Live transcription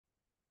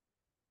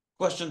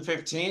Question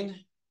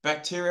 15.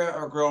 Bacteria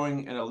are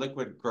growing in a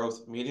liquid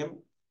growth medium.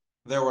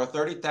 There were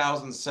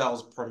 30,000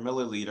 cells per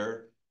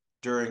milliliter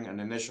during an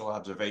initial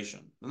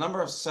observation. The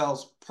number of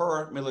cells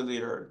per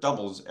milliliter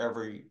doubles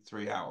every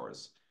 3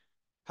 hours.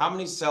 How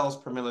many cells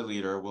per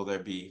milliliter will there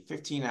be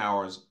 15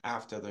 hours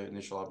after the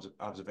initial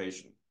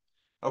observation?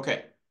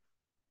 Okay,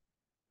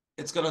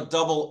 it's going to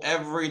double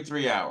every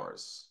 3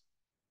 hours.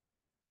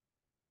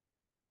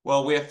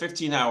 Well, we have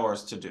 15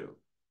 hours to do.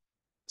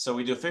 So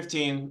we do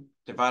 15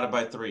 divided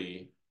by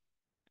 3,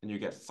 and you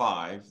get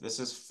 5. This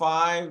is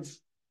five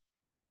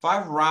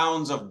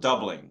rounds of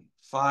doubling.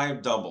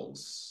 5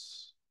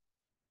 doubles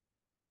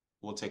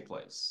will take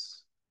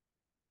place.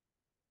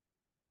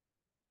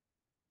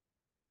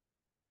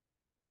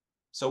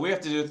 So we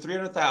have to do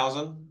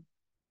 300,000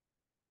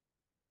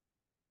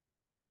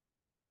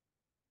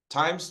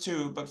 times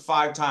 2, but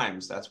 5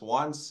 times. That's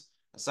once,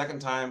 a second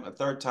time, a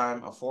third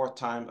time, a fourth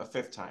time, a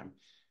fifth time.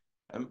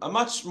 A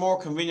much more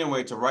convenient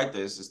way to write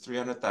this is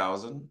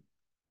 300,000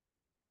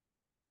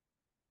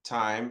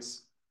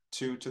 times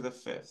 2 to the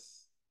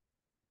 5th.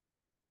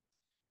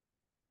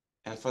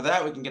 And for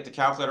that, we can get the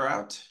calculator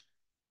out.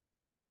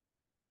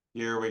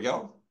 Here we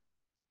go.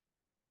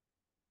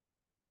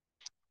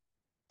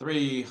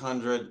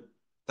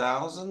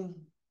 300,000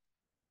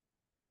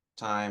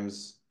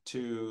 times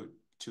 2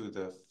 to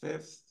the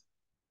 5th.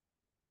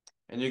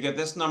 And you get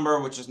this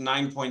number, which is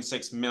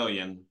 9.6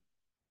 million.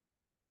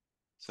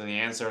 So the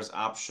answer is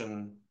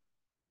option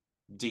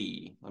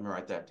D. Let me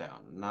write that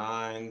down.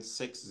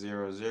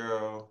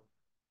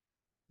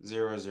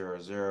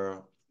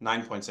 9,600,000,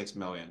 9.6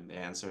 million. The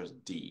answer is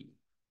D.